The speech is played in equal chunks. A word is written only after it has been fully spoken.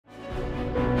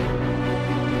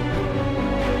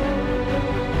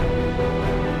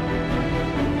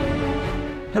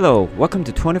Hello, welcome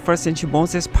to 21st Century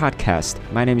Moses Podcast.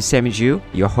 My name is Sammy Ju,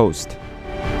 your host.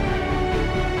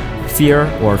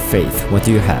 Fear or faith, what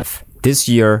do you have? This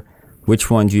year, which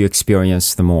one do you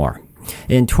experience the more?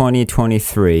 In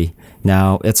 2023,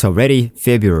 now it's already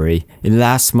February. In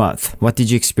last month, what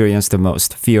did you experience the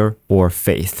most? Fear or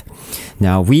faith?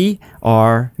 Now, we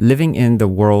are living in the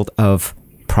world of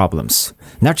problems.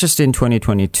 Not just in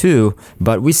 2022,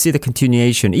 but we see the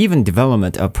continuation, even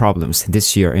development of problems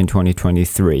this year in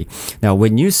 2023. Now,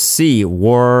 when you see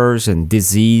wars and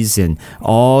disease and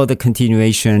all the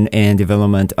continuation and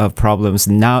development of problems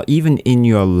now, even in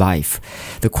your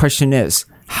life, the question is,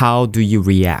 how do you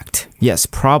react? Yes,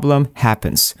 problem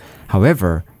happens.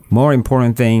 However, more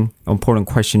important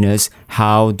question is,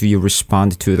 how do you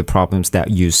respond to the problems that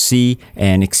you see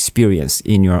and experience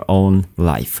in your own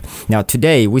life? Now,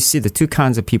 today, we see the two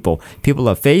kinds of people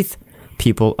of faith,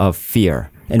 people of fear.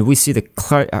 And we see the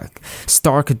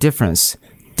stark difference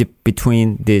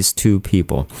between these two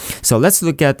people. So let's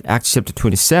look at Acts chapter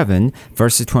 27,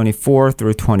 verses 24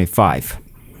 through 25.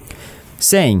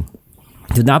 Saying,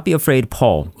 "Do not be afraid,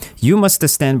 Paul. You must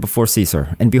stand before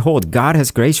Caesar. And behold, God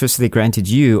has graciously granted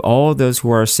you all those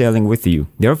who are sailing with you.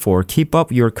 Therefore, keep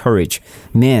up your courage,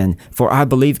 men, for I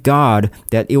believe God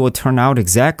that it will turn out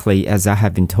exactly as I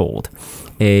have been told."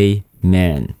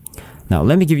 Amen. Now,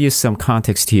 let me give you some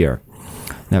context here.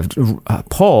 Now,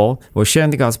 Paul was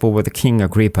sharing the gospel with King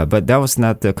Agrippa, but that was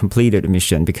not the completed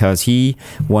mission because he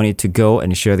wanted to go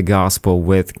and share the gospel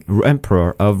with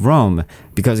Emperor of Rome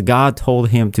because God told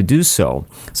him to do so.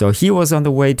 So he was on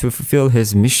the way to fulfill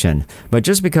his mission. But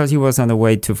just because he was on the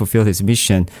way to fulfill his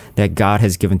mission that God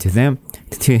has given to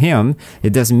him,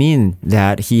 it doesn't mean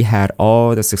that he had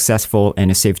all the successful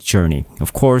and a safe journey.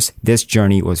 Of course, this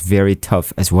journey was very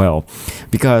tough as well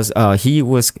because he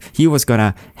was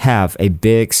gonna have a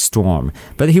big storm.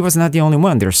 But he was not the only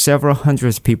one. There are several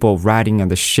hundreds of people riding on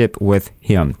the ship with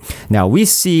him. Now we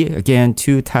see again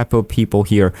two types of people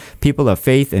here: people of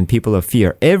faith and people of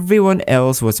fear. Everyone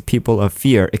else was people of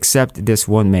fear except this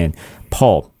one man,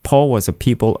 Paul. Paul was a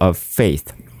people of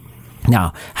faith.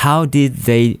 Now, how did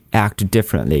they act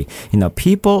differently?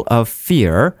 People of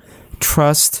fear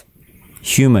trust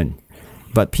human,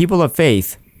 but people of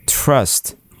faith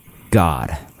trust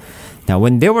God. Now,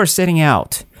 when they were setting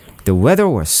out, the weather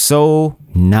was so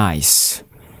nice.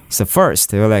 So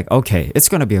first, they were like, okay, it's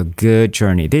going to be a good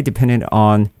journey. They depended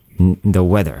on the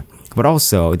weather. But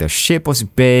also, the ship was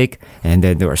big, and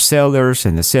then there were sailors,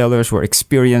 and the sailors were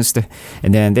experienced,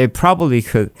 and then they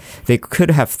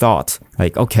could have thought,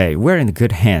 like, okay, we're in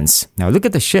good hands. Now, look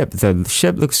at the ship. The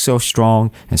ship looks so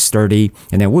strong and sturdy,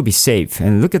 and then we'll be safe.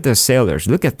 And look at the sailors.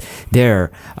 Look at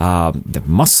their the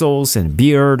muscles and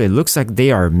beard. It looks like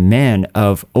they are men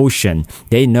of ocean.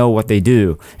 They know what they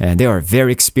do, and they are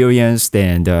very experienced,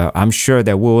 and I'm sure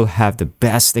that we'll have the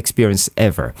best experience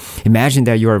ever. Imagine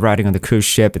that you are riding on the cruise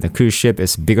ship, and the cruise ship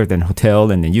is bigger than a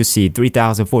hotel, and then you see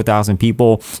 3,000, 4,000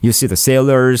 people. You see the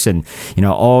sailors and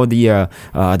all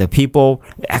the people,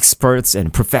 experts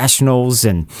and professionals,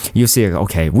 and you see,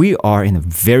 okay, we are in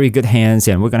very good hands,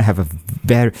 and we're gonna have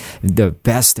the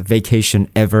best vacation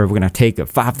ever. We're gonna take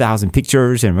 5,000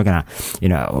 pictures, and we're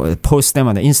gonna post them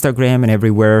on the Instagram and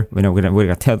everywhere. We're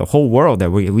gonna tell the whole world that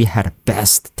we had the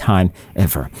best time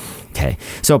ever. Okay,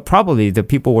 so probably the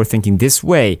people were thinking this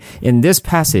way. In this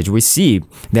passage, we see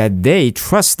that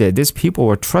these people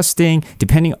were trusting,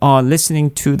 depending on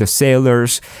listening to the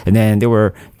sailors, and then they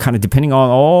were kind of depending on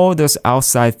all those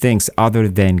outside things other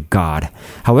than God.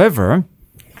 However,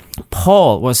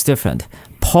 Paul was different.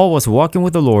 Paul was walking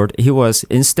with the Lord. He was,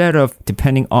 instead of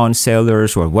depending on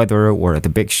sailors or weather or the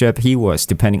big ship, he was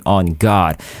depending on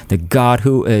God. The God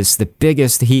who is the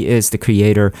biggest, he is the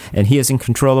creator, and he is in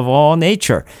control of all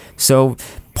nature. So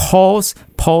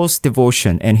Paul's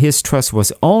devotion and his trust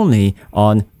was only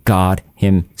on God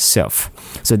himself.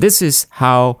 So this is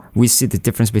how we see the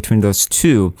difference between those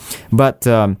two. But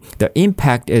the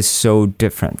impact is so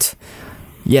different.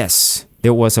 Yes,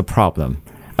 there was a problem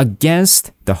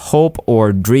against the hope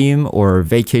or dream or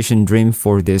vacation dream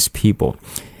for these people.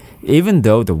 Even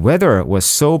though the weather was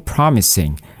so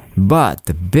promising, but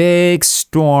the big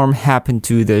storm happened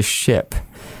to the ship.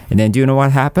 And then do you know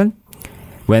what happened?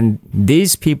 When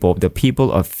these people, the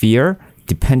people of fear,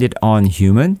 depended on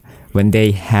human, when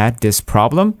they had this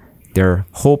problem, their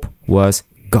hope was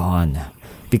gone.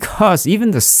 Because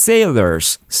even the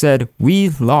sailors said, we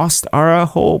lost our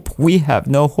hope. We have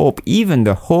no hope, even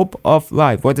the hope of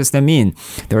life. What does that mean?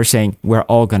 They're saying, we're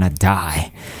all gonna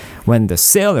die. When the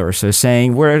sailors are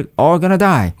saying, we're all gonna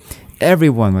die,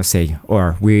 everyone will say,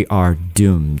 or we are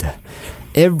doomed.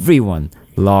 Everyone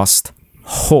lost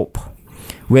hope.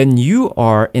 when you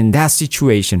are in that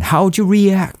situation, how would you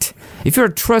react? If you're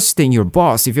trusting your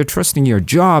boss, if you're trusting your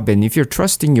job, and if you're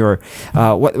trusting your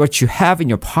what you have in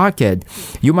your pocket,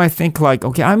 you might think like,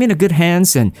 okay, I'm in good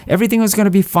hands and everything is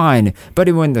going to be fine. But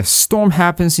when the storm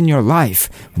happens in your life,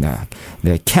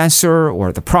 the cancer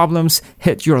or the problems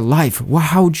hit your life,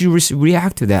 how would you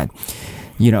react to that?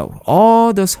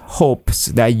 All those hopes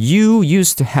that you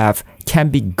used to have can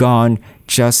be gone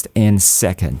just in a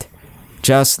second.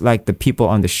 Just like the people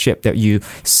on the ship that you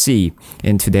see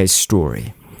in today's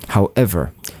story.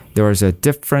 However, there was a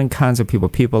different kinds of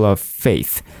people of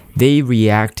faith. They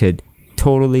reacted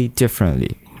totally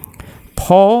differently.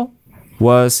 Paul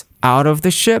was out of the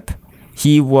ship.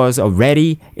 He was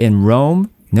already in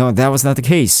Rome. No, that was not the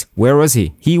case. Where was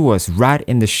he? He was right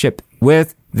in the ship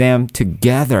with them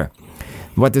together.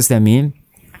 What does that mean?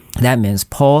 That means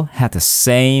Paul had the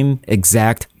same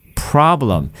exact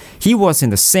problem. He was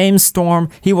in the same storm.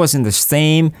 He was in the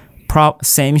same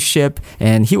ship,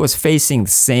 and he was facing the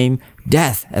same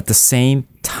death at the same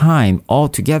time, all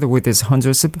together with his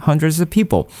hundreds of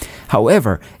people.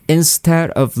 However,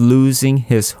 instead of losing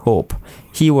his hope,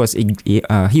 he was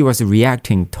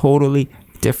reacting totally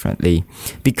differently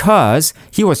because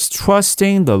he was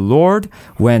trusting the Lord.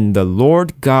 When the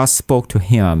Lord God spoke to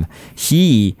him,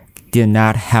 he did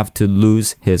not have to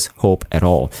lose his hope at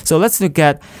all. So let's look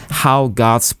at how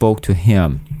God spoke to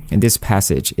him in this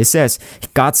passage.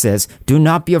 God says, "Do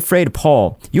not be afraid,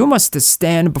 Paul. You must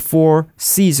stand before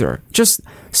Caesar." Just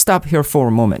stop here for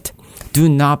a moment. Do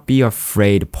not be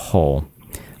afraid, Paul.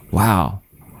 Wow.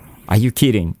 Are you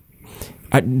kidding?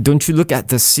 Don't you look at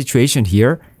the situation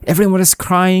here? Everyone is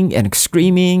crying and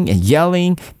screaming and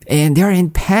yelling, and they're in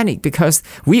panic because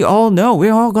we all know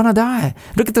we're all gonna die.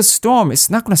 Look at the storm. It's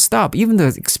not gonna stop. Even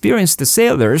the experienced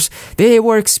sailors, they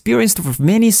were experienced for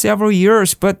several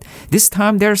years, but this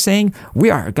time they're saying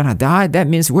we are gonna die. That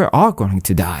means we're all going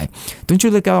to die. Don't you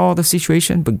look at all the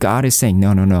situation? But God is saying,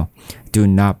 no. Do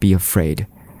not be afraid.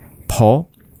 Paul,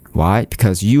 why?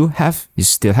 Because you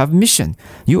still have mission.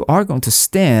 You are going to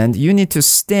stand. You need to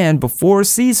stand before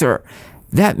Caesar.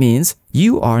 That means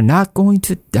you are not going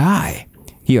to die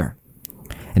here.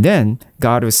 And then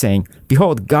God was saying,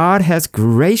 "Behold, God has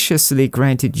graciously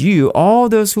granted you all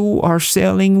those who are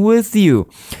sailing with you.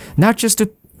 Not just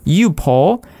you,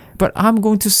 Paul, but I'm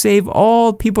going to save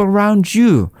all people around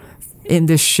you in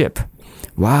this ship."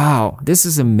 Wow, this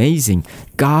is amazing.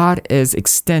 God is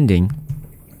extending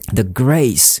the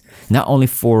grace not only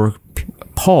for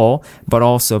Paul, but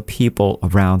also people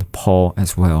around Paul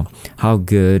as well. How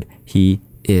good he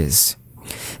is.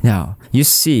 Now, you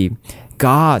see,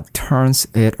 God turns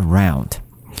it around.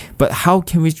 But how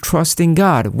can we trust in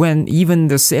God when even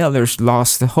the sailors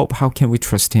lost the hope? How can we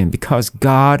trust him? Because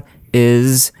God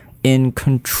is in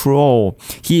control.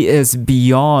 He is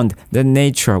beyond the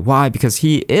nature. Why? Because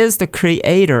he is the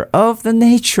creator of the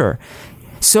nature.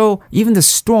 So even the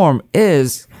storm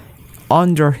is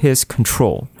under his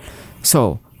control.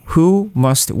 So who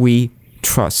must we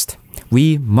trust?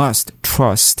 We must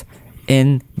trust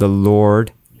in the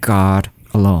Lord God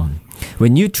alone.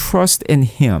 When you trust in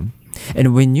him,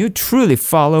 and when you truly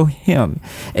follow him,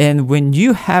 and when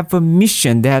you have a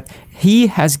mission that he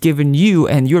has given you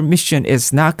and your mission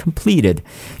is not completed,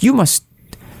 you must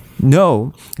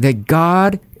know that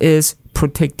God is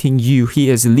protecting you. He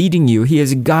is leading you. He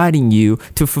is guiding you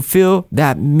to fulfill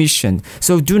that mission.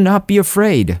 So do not be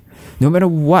afraid. No matter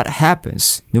what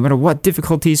happens, no matter what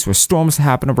difficulties or storms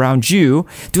happen around you,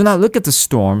 do not look at the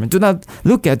storm. Do not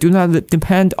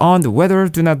depend on the weather.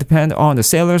 Do not depend on the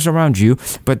sailors around you,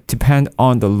 but depend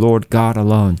on the Lord God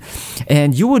alone.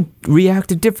 And you would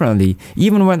react differently,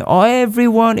 even when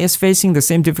everyone is facing the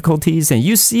same difficulties and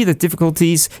you see the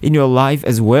difficulties in your life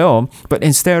as well. But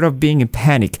instead of being in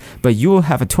panic, but you will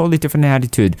have a totally different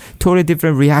attitude, totally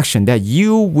different reaction that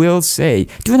you will say,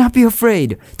 "Do not be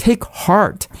afraid. Take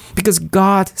heart." Because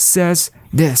God says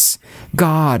this: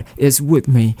 God is with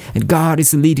me, and God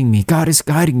is leading me, God is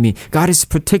guiding me, God is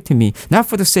protecting me, not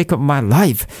for the sake of my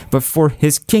life, but for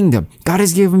his kingdom. God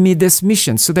has given me this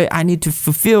mission so that I need to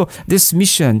fulfill this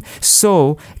mission.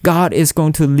 So God is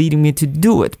going to lead me to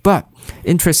do it. But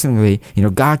interestingly,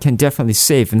 God can definitely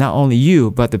save not only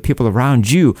you, but the people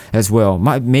around you as well.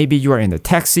 Maybe you are in the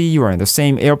taxi, you are in the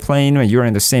same airplane, or you're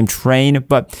in the same train,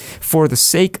 but for the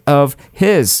sake of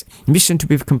his mission to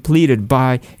be completed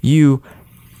by you,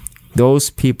 those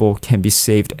people can be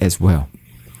saved as well.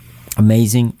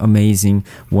 Amazing, amazing,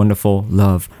 wonderful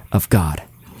love of God.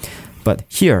 But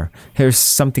here's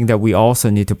something that we also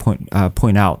need to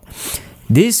point out.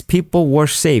 These people were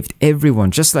saved,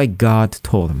 everyone, just like God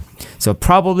told them. So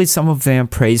probably some of them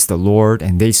praised the Lord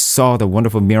and they saw the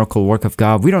wonderful miracle work of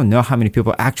God. We don't know how many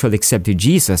people actually accepted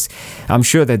Jesus. I'm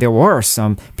sure that there were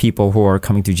some people who are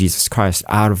coming to Jesus Christ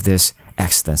out of this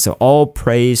accident. So all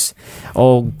praise,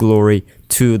 all glory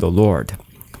to the Lord.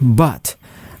 But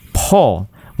Paul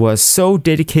was so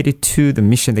dedicated to the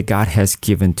mission that God has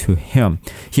given to him.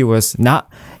 He was not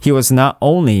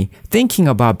only thinking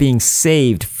about being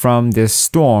saved from this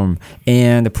storm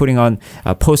and posting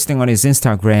on his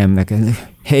Instagram like,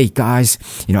 hey guys,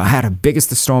 I had the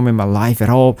biggest storm in my life at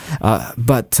all,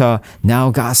 but now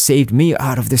God saved me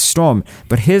out of this storm.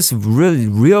 But his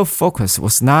real focus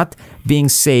was not being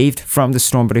saved from the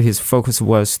storm, but his focus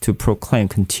was to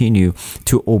continue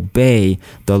to obey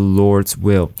the Lord's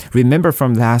will. Remember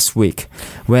from last week,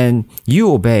 when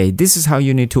you obey, this is how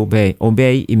you need to obey.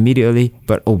 Obey immediately,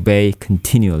 but obey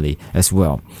continually as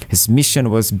well. His mission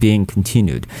was being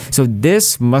continued. So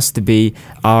this must be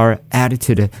our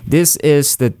attitude. This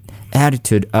is the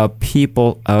attitude of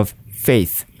people of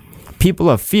faith.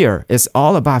 People of fear is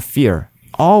all about fear,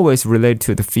 always related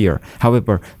to the fear.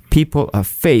 However, people of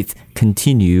faith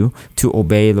continue to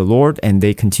obey the Lord and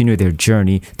they continue their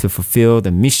journey to fulfill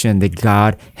the mission that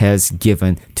God has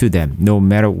given to them, no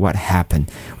matter what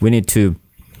happened. We need to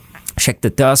shake the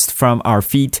dust from our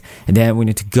feet, and then we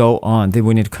need to go on. Then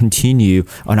we need to continue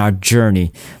on our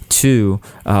journey to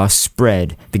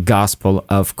spread the gospel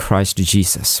of Christ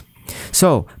Jesus.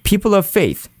 So, people of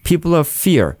faith, people of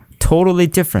fear, totally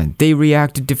different. They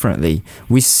react differently.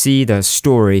 We see the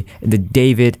story in the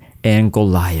David and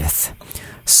Goliath.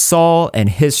 Saul and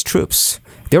his troops,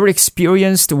 they were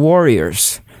experienced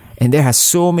warriors, and there are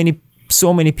so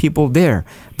many people there.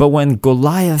 But when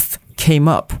Goliath came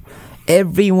up,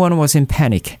 everyone was in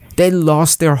panic. They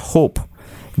lost their hope.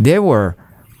 They were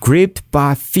gripped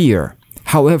by fear.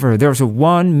 However, there was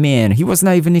one man, he was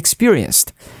not even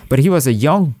experienced, but he was a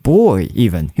young boy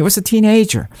even. He was a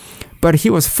teenager, but he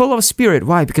was full of spirit.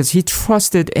 Why? Because he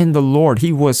trusted in the Lord.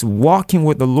 He was walking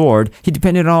with the Lord. He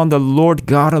depended on the Lord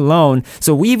God alone.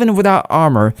 So even without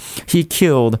armor, he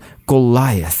killed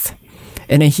Goliath.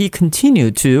 And then he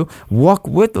continued to walk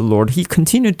with the Lord. He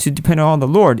continued to depend on the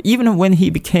Lord. Even when he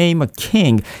became a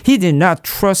king, he did not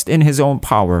trust in his own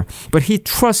power, but he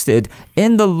trusted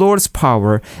in the Lord's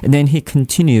power. And then he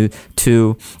continued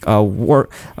to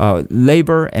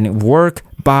labor and work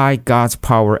by God's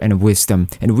power and wisdom.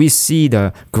 And we see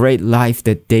the great life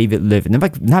that David lived.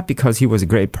 Not because he was a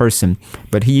great person,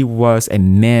 but he was a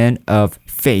man of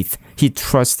faith. He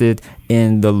trusted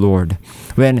in the Lord.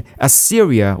 When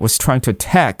Assyria was trying to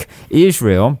attack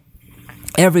Israel,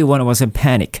 everyone was in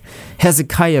panic.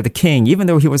 Hezekiah the king, even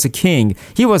though he was a king,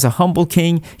 he was a humble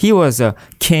king. He was a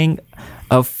king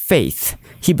of faith.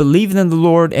 He believed in the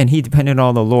Lord and he depended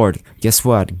on the Lord. Guess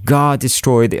what? God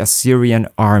destroyed the Assyrian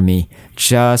army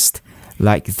just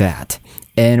like that.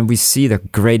 And we see the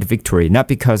great victory, not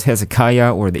because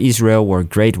Hezekiah or the Israel were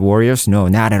great warriors. No,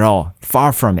 not at all.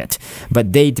 Far from it.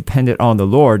 But they depended on the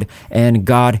Lord and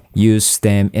God used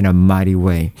them in a mighty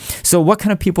way. So what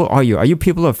kind of people are you? Are you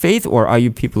people of faith or are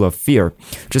you people of fear?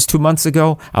 Just 2 months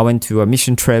ago, I went to a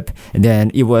mission trip and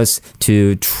then it was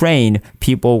to train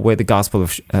people with the gospel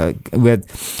of,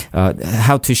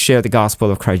 how to share the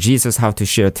gospel of Christ Jesus, how to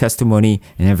share testimony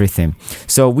and everything.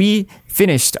 So we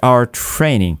finished our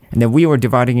training and then we were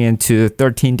dividing into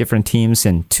 13 different teams,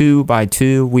 and 2 by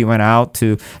 2 we went out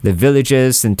to the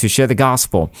villages and to share the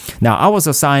gospel. Now I was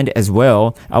assigned as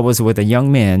well. I was with a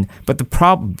young man, but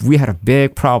we had a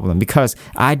big problem because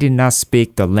I did not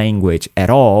speak the language at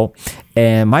all.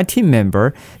 And my team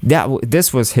member,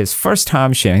 this was his first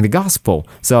time sharing the gospel.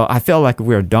 So I felt like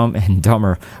we were dumb and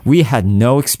dumber. We had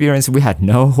no experience. We had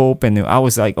no hope. And I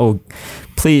was like, oh,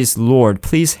 please, Lord,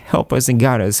 please help us and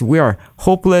guide us. We are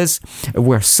hopeless.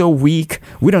 We're so weak.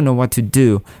 We don't know what to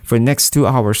do. For the next 2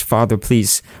 hours, Father,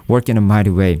 please work in a mighty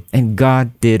way. And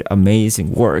God did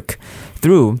amazing work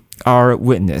through our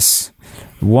witness.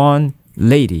 One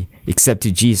lady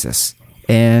accepted Jesus.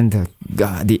 And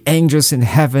God, the angels in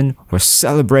heaven were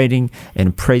celebrating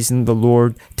and praising the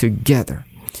Lord together.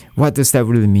 What does that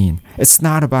really mean? It's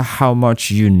not about how much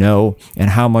you know and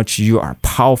how much you are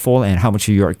powerful and how much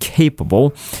you are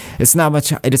capable. It's not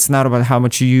about how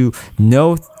much you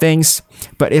know things,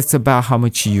 but it's about how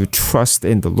much you trust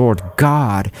in the Lord.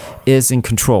 God is in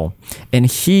control and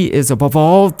He is above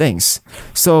all things.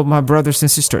 So my brothers and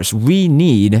sisters, we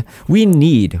need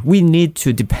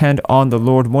to depend on the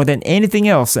Lord more than anything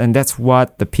else. And that's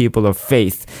what the people of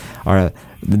faith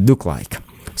look like.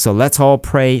 So let's all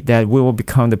pray that we will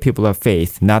become the people of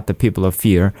faith, not the people of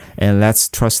fear. And let's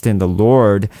trust in the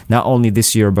Lord, not only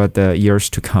this year, but the years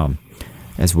to come.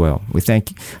 as well. We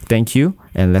thank you,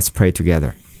 and let's pray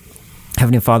together.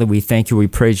 Heavenly Father, we thank you, we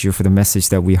praise you for the message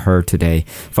that we heard today.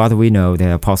 Father, we know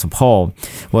that Apostle Paul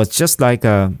was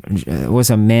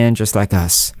a man just like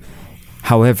us.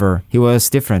 However, he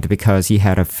was different because he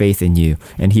had a faith in you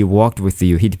and he walked with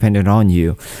you. He depended on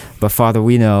you. But Father,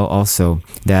 we know also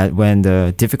that when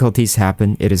the difficulties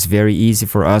happen, it is very easy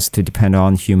for us to depend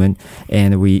on human,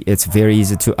 and it's very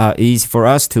easy for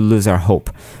us to lose our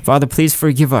hope. Father, please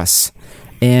forgive us.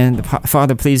 And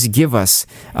Father, please give us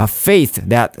a faith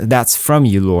that's from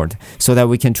you, Lord, so that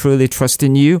we can truly trust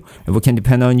in you, and we can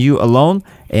depend on you alone,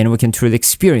 and we can truly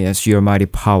experience your mighty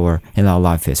power in our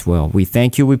life as well. We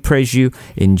thank you, we praise you.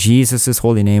 In Jesus'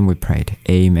 holy name we prayed.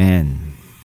 Amen.